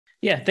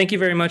Yeah, thank you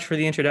very much for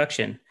the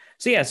introduction.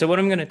 So what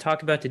I'm going to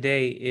talk about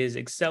today is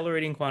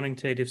accelerating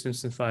quantitative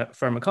systems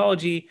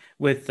pharmacology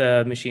with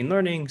machine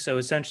learning. So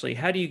essentially,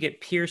 how do you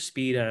get pure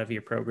speed out of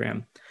your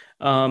program?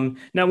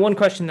 Now, one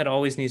question that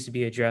always needs to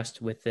be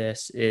addressed with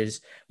this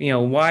is,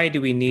 why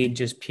do we need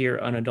just pure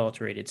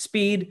unadulterated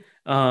speed?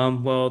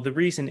 Well, the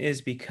reason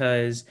is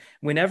because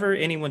whenever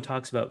anyone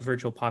talks about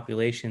virtual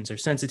populations or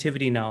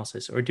sensitivity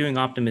analysis or doing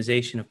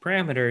optimization of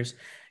parameters,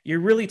 you're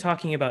really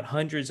talking about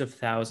hundreds of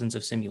thousands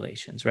of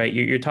simulations, right?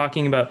 You're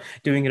talking about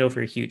doing it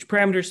over a huge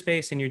parameter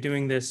space, and you're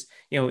doing this,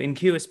 in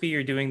QSP,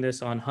 you're doing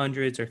this on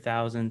hundreds or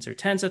thousands or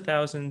tens of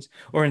thousands,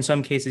 or in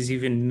some cases,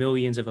 even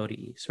millions of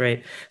ODEs,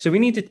 right? So we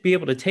need to be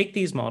able to take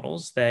these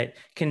models that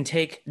can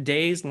take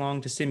days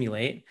long to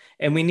simulate,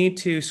 and we need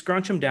to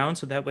scrunch them down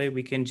so that way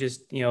we can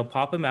just,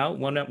 pop them out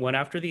one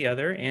after the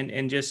other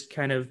and just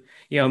kind of,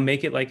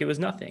 make it like it was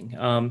nothing.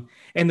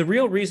 And the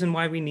real reason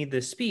why we need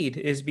this speed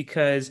is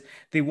because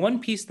the one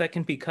piece that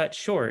can be cut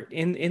short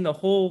in the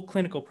whole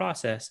clinical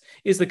process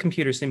is the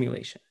computer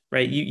simulation,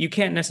 right? You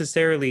can't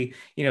necessarily,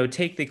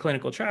 take the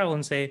clinical trial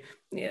and say,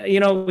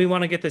 "Yeah, we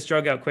want to get this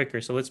drug out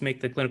quicker, so let's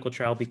make the clinical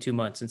trial be 2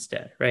 months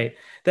instead, right?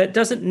 That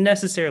doesn't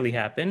necessarily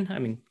happen. I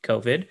mean,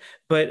 COVID,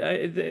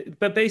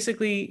 but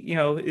basically,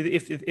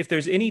 if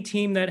there's any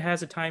team that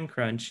has a time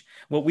crunch,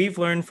 what we've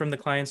learned from the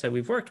clients that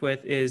we've worked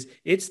with is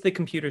it's the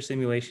computer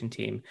simulation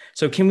team.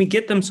 So can we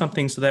get them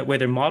something so that way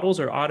their models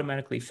are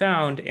automatically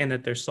found and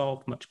that they're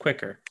solved much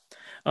quicker?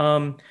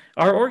 Um,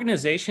 our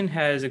organization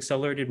has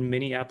accelerated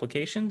many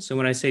applications. So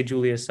when I say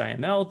Julia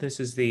SciML, this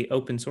is the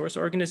open source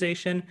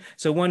organization.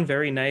 So one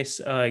very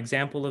nice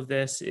example of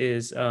this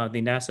is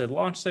the NASA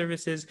launch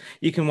services.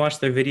 You can watch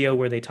their video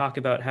where they talk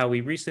about how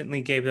we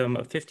recently gave them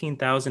a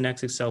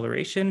 15,000x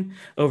acceleration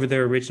over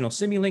their original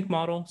Simulink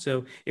model.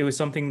 So it was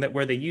something that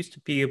where they used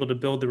to be able to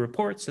build the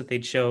reports that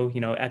they'd show,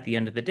 at the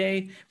end of the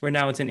day, where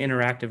now it's an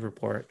interactive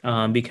report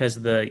because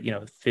of the,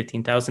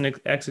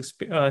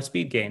 15,000x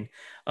speed gain.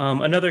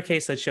 Another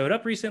case that showed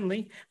up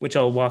recently, which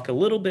I'll walk a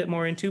little bit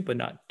more into, but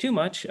not too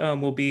much,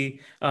 will be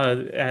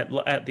at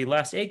the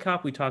last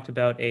ACOP, we talked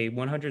about a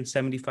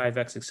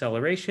 175x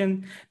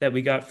acceleration that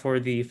we got for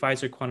the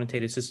Pfizer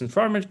Quantitative Systems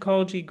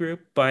Pharmacology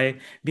group by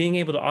being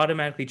able to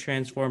automatically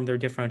transform their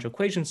differential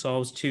equation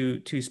solves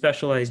to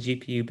specialized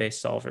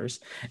GPU-based solvers.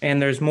 And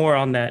there's more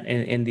on that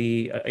in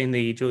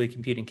the Julia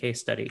computing case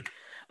study.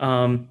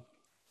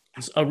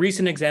 A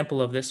recent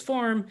example of this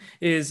form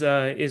is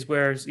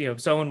where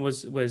someone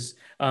was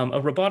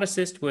a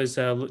roboticist was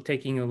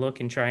taking a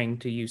look and trying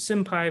to use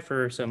SymPy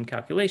for some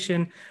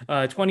calculation.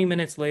 20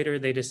 minutes later,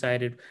 they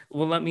decided,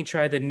 well, let me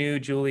try the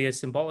new Julia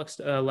symbolics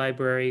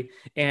library.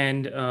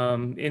 And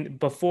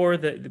before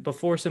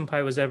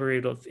SymPy was ever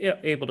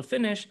able to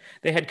finish,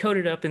 they had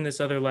coded up in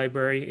this other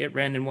library. It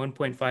ran in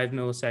 1.5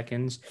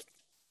 milliseconds.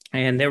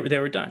 And they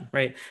were done,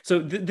 right? So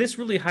this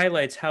really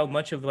highlights how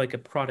much of like a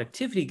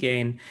productivity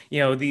gain,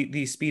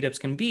 these speed ups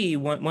can be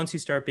once you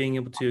start being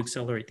able to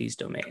accelerate these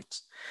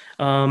domains.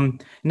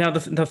 Now,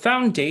 the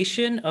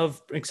foundation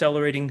of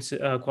accelerating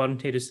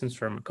quantitative systems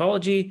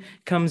pharmacology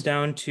comes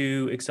down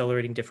to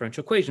accelerating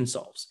differential equation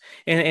solves.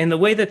 And the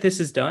way that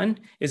this is done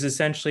is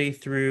essentially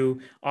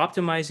through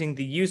optimizing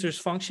the user's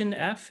function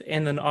f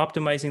and then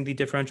optimizing the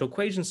differential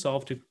equation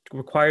solve to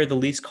require the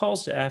least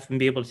calls to f and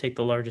be able to take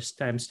the largest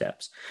time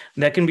steps.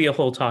 And that can be a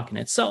whole talk in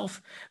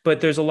itself, but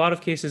there's a lot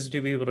of cases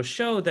to be able to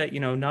show that,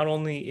 not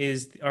only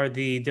are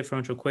the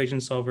differential equation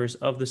solvers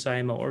of the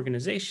SciML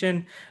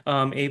organization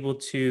able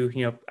to,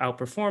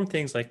 outperform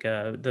things like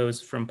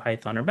those from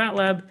Python or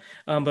MATLAB,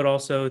 but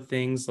also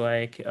things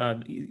like the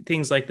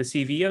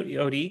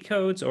CVODE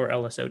codes or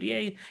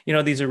LSODA,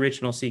 these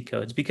original C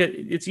codes, because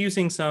it's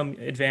using some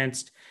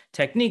advanced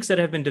techniques that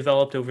have been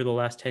developed over the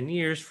last 10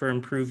 years for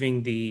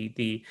improving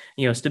the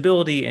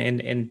stability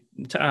and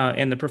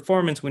the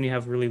performance when you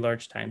have really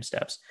large time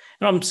steps.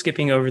 And I'm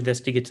skipping over this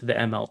to get to the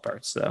ML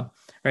parts though,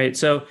 right?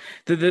 So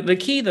the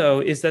key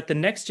though is that the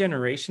next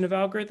generation of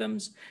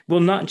algorithms will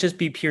not just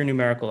be pure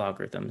numerical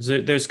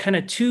algorithms. There's kind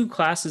of two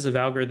classes of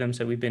algorithms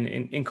that we've been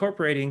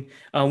incorporating.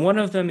 One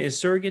of them is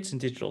surrogates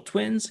and digital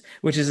twins,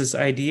 which is this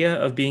idea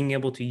of being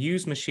able to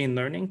use machine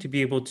learning to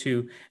be able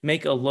to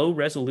make a low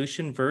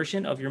resolution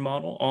version of your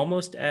model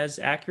almost as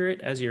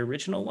accurate as your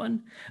original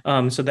one.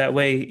 So that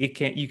way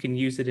you can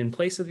use it in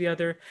place of the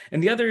other.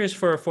 And the other is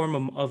for a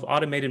form of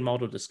automated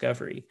model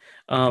discovery.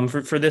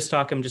 For this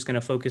talk, I'm just going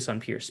to focus on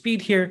pure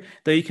speed here,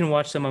 though you can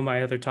watch some of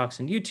my other talks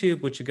on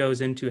YouTube, which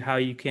goes into how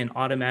you can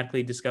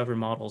automatically discover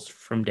models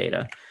from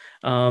data.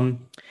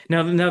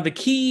 Now the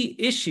key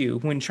issue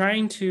when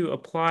trying to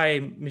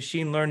apply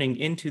machine learning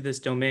into this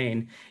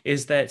domain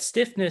is that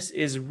stiffness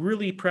is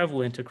really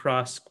prevalent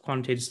across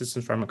quantitative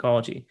systems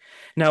pharmacology.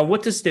 Now,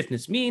 what does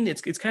stiffness mean?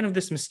 It's kind of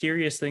this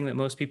mysterious thing that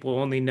most people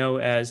only know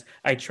as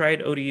I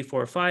tried ODE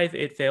 4.5,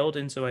 it failed,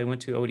 and so I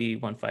went to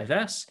ODE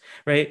 1.5s,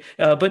 right?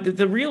 But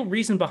the real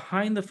reason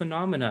behind the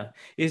phenomena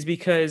is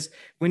because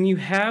when you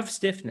have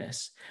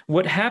stiffness,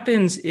 what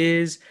happens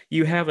is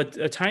you have a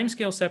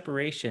timescale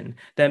separation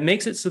that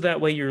makes it so that that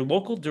way your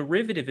local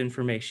derivative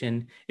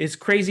information is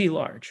crazy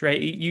large,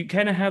 right? You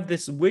kind of have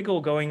this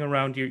wiggle going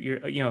around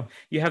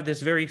you have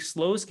this very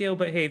slow scale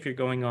behavior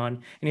going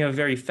on, and you have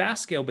very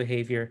fast scale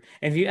behavior.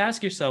 And if you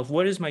ask yourself,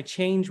 what is my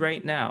change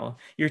right now?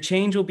 Your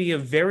change will be a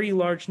very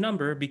large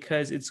number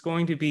because it's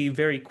going to be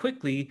very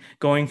quickly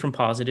going from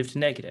positive to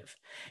negative.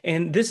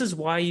 And this is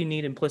why you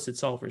need implicit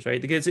solvers,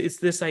 right? Because it's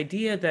this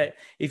idea that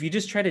if you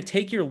just try to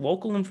take your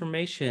local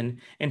information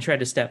and try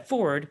to step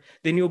forward,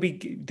 then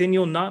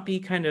you'll not be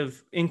kind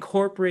of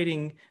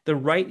incorporating the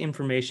right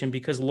information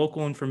because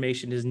local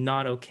information is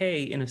not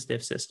okay in a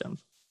stiff system.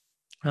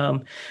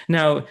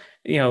 Now,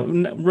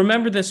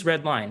 remember this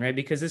red line, right?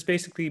 Because this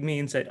basically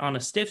means that on a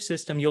stiff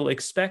system, you'll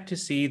expect to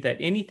see that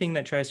anything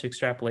that tries to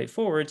extrapolate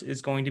forwards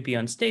is going to be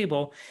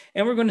unstable.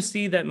 And we're going to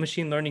see that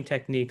machine learning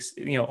techniques,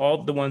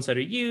 all the ones that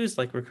are used,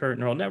 like recurrent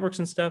neural networks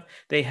and stuff,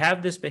 they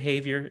have this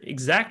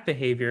exact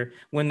behavior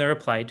when they're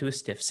applied to a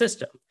stiff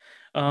system.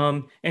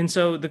 And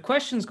so the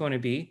question is going to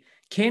be,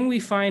 can we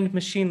find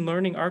machine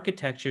learning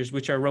architectures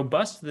which are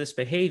robust to this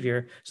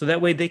behavior so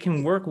that way they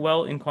can work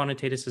well in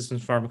quantitative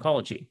systems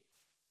pharmacology?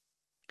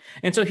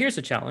 And so here's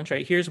a challenge,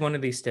 right? Here's one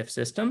of these stiff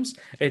systems.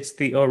 It's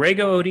the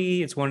Orego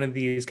ODE. It's one of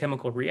these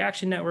chemical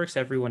reaction networks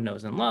everyone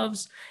knows and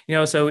loves.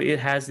 So it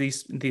has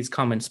these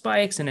common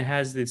spikes, and it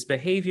has this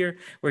behavior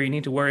where you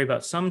need to worry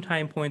about some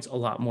time points a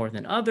lot more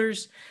than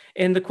others.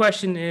 And the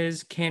question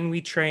is, can we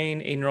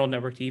train a neural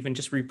network to even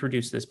just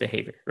reproduce this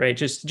behavior, right?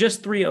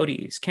 Just 3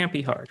 ODEs can't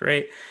be hard,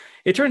 right?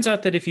 It turns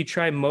out that if you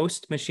try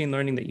most machine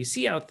learning that you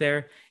see out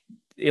there,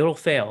 it'll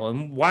fail.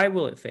 And why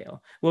will it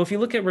fail? Well, if you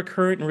look at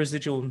recurrent and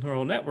residual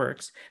neural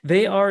networks,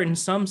 they are in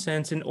some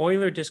sense an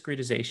Euler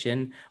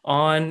discretization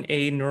on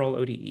a neural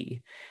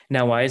ODE.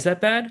 Now, why is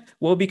that bad?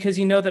 Well, because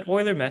you know that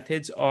Euler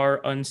methods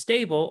are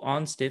unstable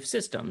on stiff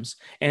systems.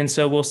 And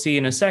so we'll see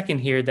in a second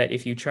here that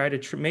if you try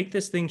to make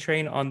this thing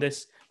train on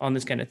this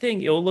kind of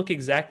thing, it'll look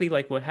exactly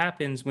like what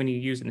happens when you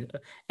use an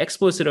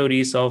explicit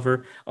ODE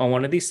solver on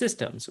one of these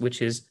systems,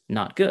 which is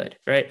not good,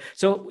 right?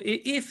 So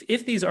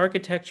if these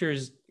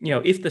architectures,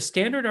 if the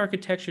standard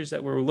architectures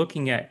that we're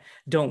looking at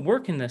don't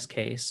work in this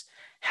case,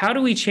 how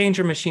do we change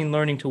our machine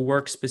learning to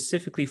work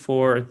specifically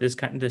for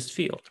this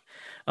field?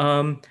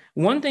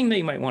 One thing that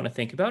you might want to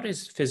think about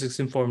is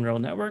physics-informed neural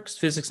networks.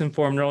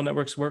 Physics-informed neural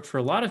networks work for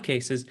a lot of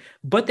cases,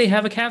 but they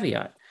have a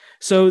caveat.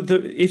 So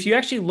if you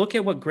actually look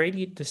at what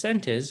gradient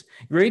descent is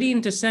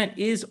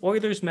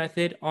Euler's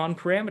method on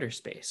parameter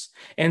space.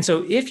 And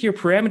so if your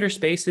parameter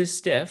space is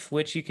stiff,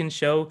 which you can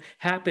show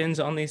happens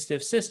on these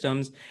stiff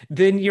systems,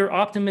 then your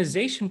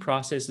optimization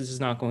process is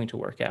not going to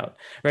work out,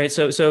 right?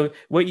 So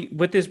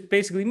what this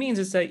basically means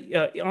is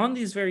that on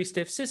these very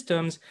stiff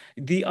systems,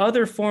 the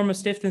other form of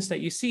stiffness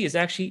that you see is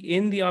actually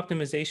in the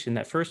optimization,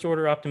 that first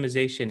order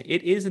optimization.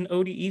 It is an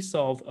ODE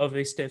solve of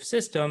a stiff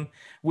system,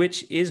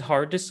 which is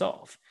hard to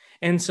solve.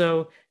 And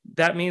so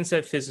that means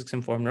that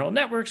physics-informed neural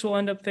networks will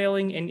end up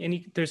failing.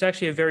 And there's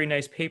actually a very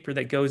nice paper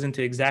that goes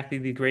into exactly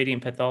the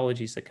gradient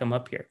pathologies that come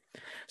up here.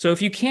 So if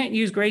you can't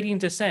use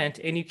gradient descent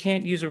and you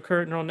can't use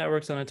recurrent neural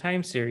networks on a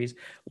time series,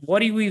 what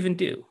do you even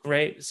do,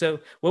 right? So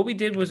what we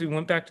did was we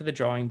went back to the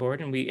drawing board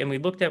and we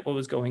looked at what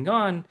was going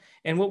on.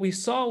 And what we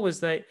saw was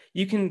that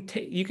you can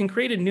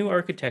create a new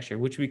architecture,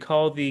 which we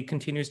call the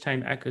continuous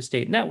time echo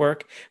state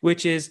network,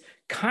 which is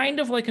kind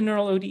of like a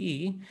neural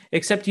ODE,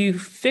 except you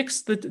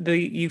fix the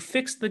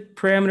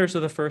parameters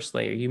of the first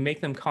layer. You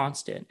make them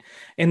constant.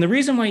 And the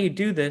reason why you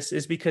do this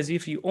is because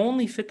if you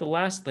only fit the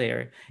last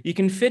layer, you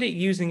can fit it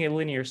using a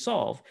linear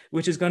solve,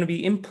 which is going to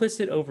be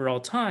implicit over all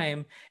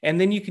time. And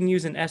then you can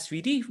use an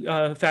SVD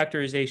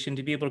factorization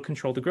to be able to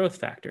control the growth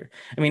factor.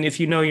 I mean, if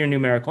you know your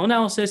numerical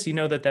analysis, you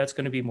know that that's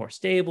going to be more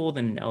stable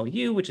than an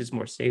LU, which is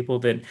more stable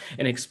than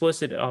an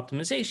explicit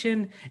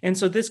optimization. And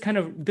so this kind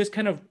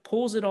of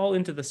pulls it all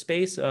into the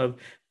space of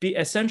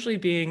essentially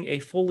being a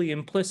fully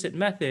implicit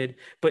method,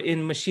 but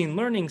in machine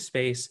learning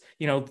space,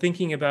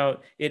 thinking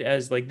about it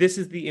as like, this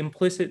is the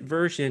implicit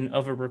version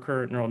of a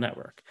recurrent neural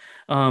network.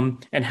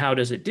 And how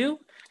does it do?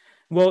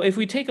 Well, if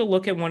we take a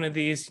look at one of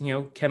these,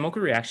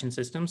 chemical reaction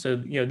systems, so,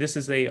 this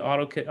is a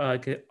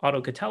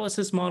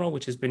autocatalysis model,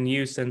 which has been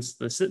used since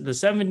the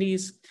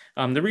 70s.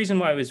 The reason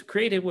why it was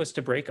created was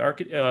to break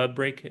ODE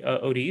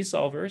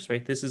solvers,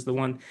 right? This is the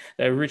one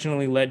that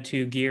originally led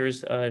to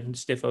Gear's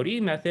stiff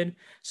ODE method.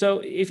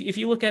 So if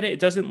you look at it, it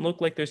doesn't look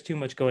like there's too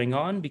much going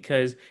on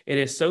because it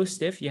is so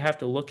stiff. You have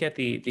to look at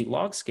the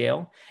log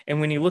scale.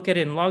 And when you look at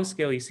it in log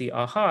scale, you see,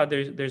 aha,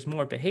 there's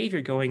more behavior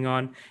going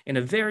on in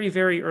a very,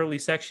 very early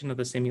section of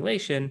the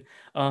simulation.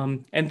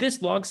 And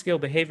this log scale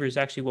behavior is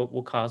actually what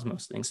will cause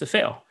most things to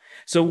fail.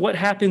 So what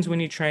happens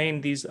when you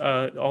train these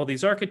all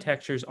these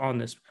architectures on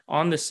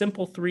this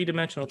simple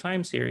 3-dimensional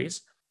time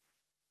series?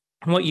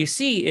 What you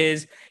see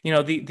is,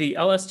 the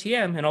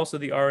LSTM and also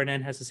the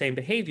RNN has the same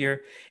behavior.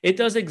 It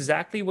does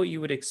exactly what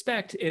you would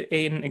expect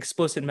an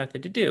explicit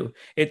method to do.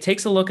 It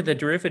takes a look at the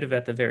derivative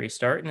at the very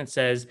start, and it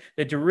says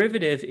the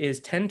derivative is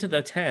 10 to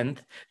the 10th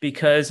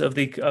because of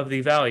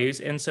the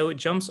values, and so it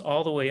jumps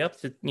all the way up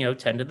to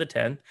 10 to the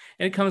 10th,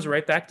 and it comes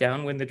right back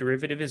down when the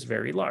derivative is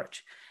very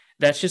large.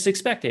 That's just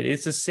expected.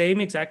 It's the same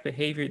exact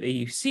behavior that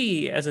you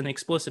see as an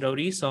explicit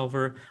ODE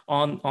solver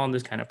on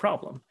this kind of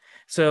problem.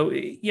 So,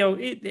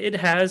 it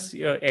has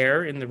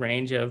error in the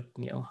range of,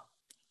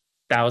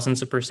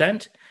 thousands of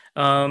percent.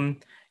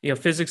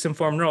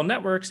 Physics-informed neural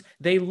networks,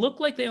 they look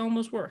like they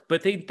almost work,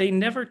 but they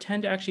never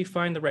tend to actually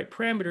find the right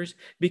parameters,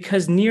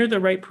 because near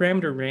the right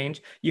parameter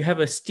range, you have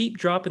a steep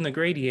drop in the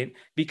gradient,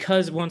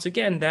 because once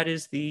again, that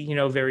is the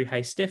very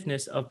high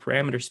stiffness of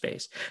parameter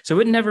space. So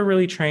it never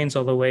really trains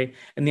all the way.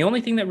 And the only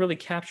thing that really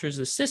captures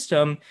the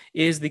system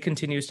is the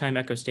continuous time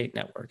echo state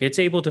network. It's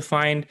able to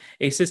find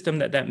a system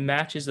that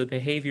matches the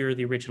behavior of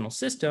the original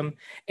system,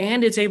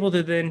 and it's able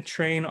to then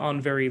train on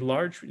very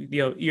large,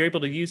 you're able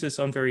to use this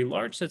on very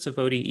large sets of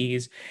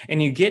ODEs,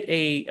 and you get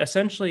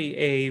essentially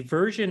a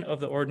version of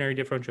the ordinary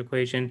differential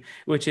equation,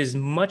 which is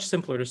much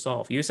simpler to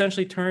solve. You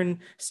essentially turn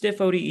stiff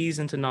ODEs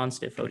into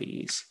non-stiff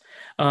ODEs.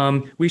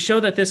 We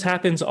show that this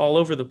happens all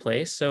over the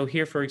place. So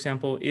here, for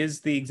example, is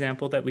the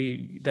example that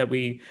we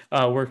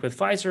worked with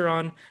Pfizer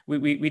on.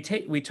 We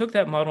took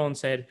that model and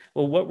said,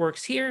 well, what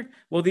works here?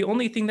 Well, the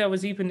only thing that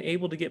was even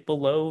able to get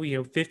below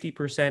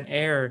 50%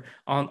 error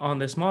on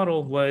this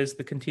model was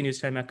the continuous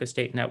time echo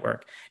state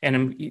network. And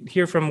I'm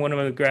hear from one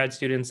of the grad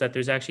students that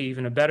there's actually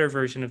even a better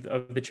version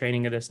of the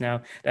training of this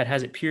now that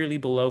has it purely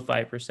below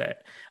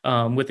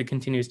 5% with the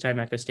continuous time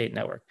echo state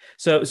network.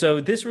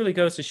 So this really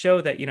goes to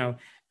show that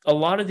a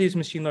lot of these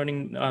machine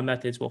learning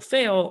methods will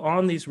fail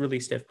on these really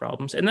stiff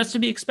problems, and that's to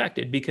be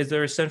expected because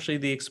they're essentially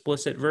the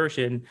explicit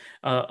version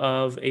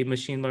of a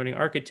machine learning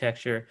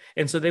architecture,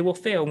 and so they will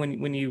fail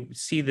when you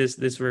see this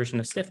version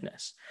of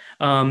stiffness.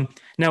 Now,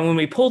 when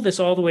we pull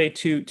this all the way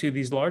to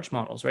these large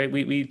models, right?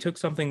 We took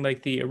something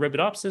like the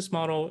Arabidopsis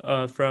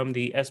model from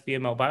the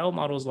SBML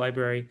biomodels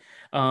library.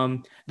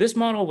 This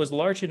model was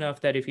large enough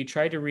that if you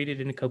tried to read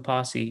it in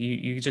Copasi,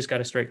 you just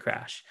got a straight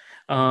crash.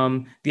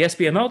 The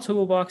SBML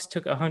toolbox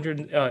took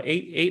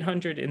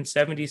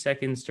 870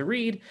 seconds to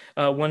read,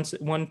 1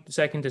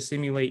 second to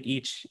simulate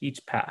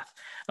each path.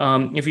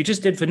 If you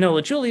just did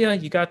vanilla Julia,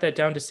 you got that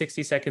down to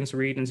 60 seconds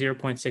read and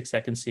 0.6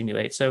 seconds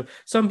simulate. So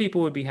some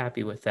people would be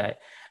happy with that.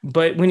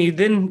 But when you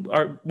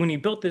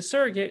built this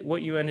surrogate,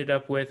 what you ended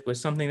up with was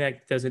something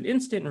that does an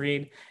instant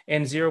read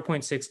and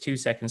 0.62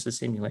 seconds to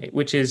simulate,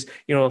 which is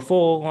a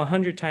full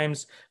 100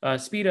 times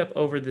speed up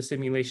over the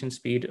simulation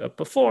speed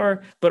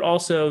before, but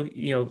also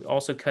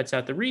cuts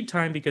out the read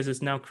time because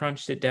it's now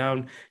crunched it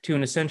down to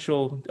an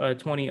essential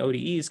 20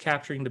 ODEs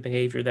capturing the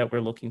behavior that we're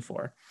looking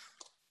for.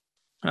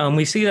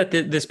 We see that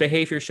this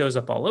behavior shows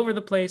up all over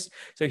the place.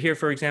 So here,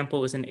 for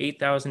example, is an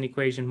 8,000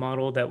 equation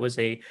model that was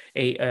a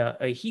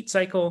heat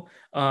cycle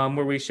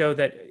where we show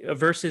that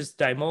versus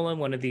Dymola,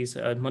 one of these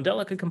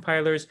Modelica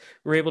compilers,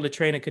 we're able to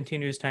train a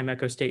continuous time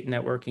echo state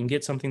network and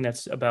get something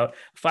that's about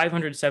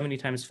 570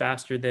 times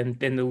faster than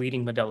the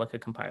leading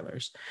Modelica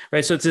compilers,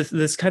 right? So it's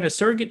this kind of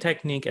surrogate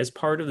technique as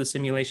part of the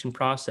simulation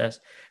process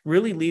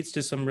really leads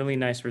to some really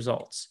nice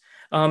results.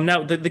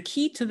 Now, the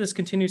key to this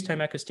continuous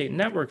time echo state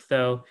network,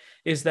 though,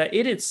 is that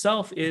it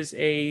itself is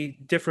a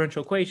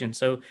differential equation.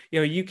 So,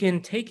 you can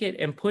take it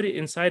and put it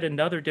inside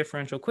another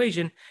differential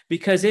equation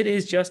because it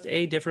is just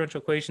a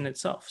differential equation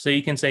itself. So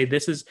you can say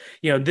this is,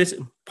 this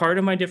part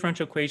of my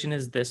differential equation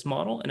is this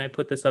model, and I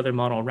put this other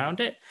model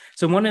around it.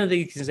 So one of the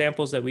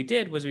examples that we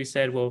did was we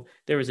said, well,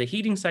 there was a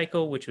heating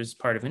cycle, which was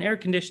part of an air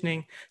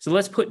conditioning. So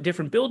let's put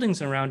different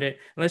buildings around it,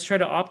 and let's try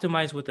to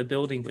optimize what the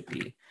building would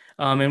be.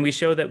 And we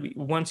show that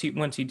once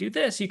you do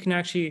this, you can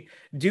actually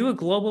do a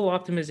global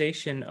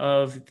optimization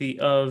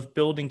of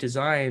building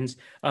designs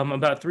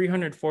about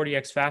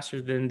 340x faster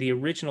than the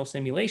original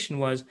simulation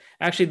was.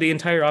 Actually, the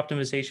entire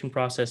optimization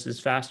process is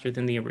faster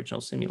than the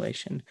original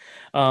simulation.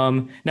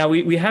 Now,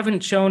 we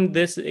haven't shown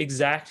this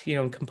exact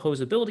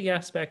composability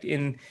aspect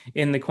in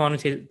the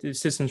quantitative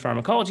systems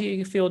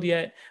pharmacology field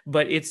yet,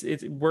 but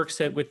it works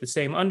with the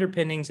same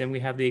underpinnings, and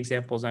we have the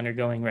examples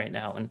undergoing right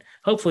now, and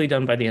hopefully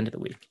done by the end of the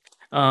week.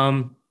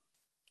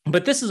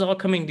 But this is all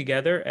coming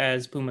together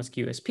as Pumas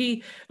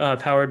QSP,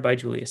 powered by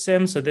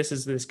JuliaSim. So this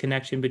is this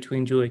connection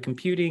between Julia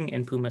Computing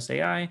and Pumas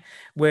AI,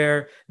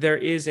 where there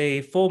is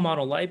a full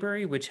model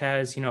library, which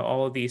has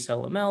all of these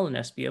CellML and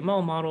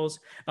SBML models.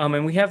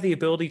 And we have the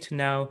ability to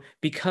now,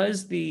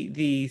 because the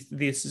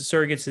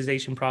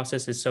surrogatization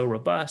process is so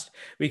robust,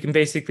 we can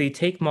basically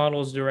take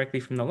models directly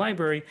from the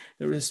library,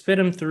 spit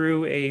them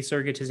through a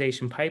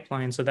surrogatization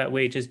pipeline. So that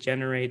way it just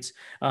generates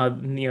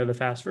the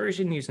fast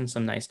version using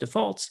some nice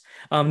defaults.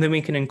 Then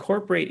we can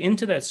incorporate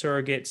into that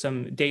surrogate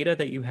some data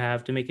that you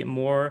have to make it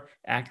more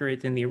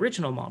accurate than the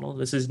original model.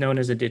 This is known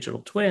as a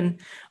digital twin.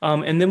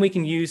 And then we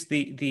can use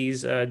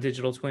these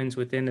digital twins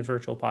within the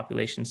virtual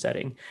population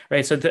setting,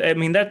 right? So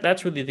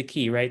that's really the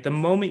key, right? The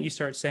moment you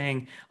start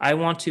saying, I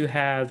want to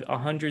have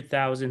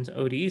 100,000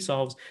 ODE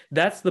solves,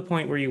 that's the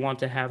point where you want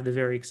to have the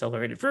very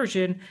accelerated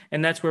version.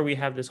 And that's where we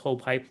have this whole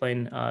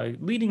pipeline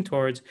leading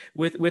towards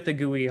with a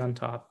GUI on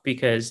top,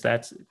 because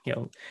that's,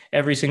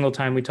 every single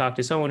time we talk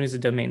to someone who's a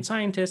domain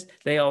scientist,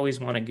 they they always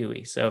want a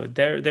GUI. So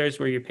there's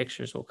where your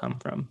pictures will come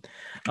from.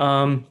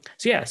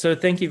 So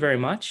thank you very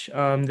much.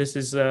 This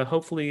is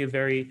hopefully a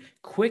very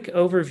quick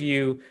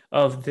overview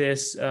of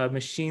this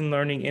machine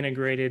learning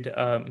integrated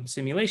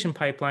simulation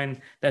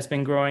pipeline that's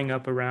been growing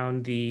up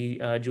around the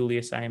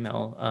Julia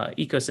SciML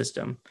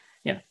ecosystem.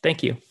 Yeah,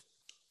 thank you.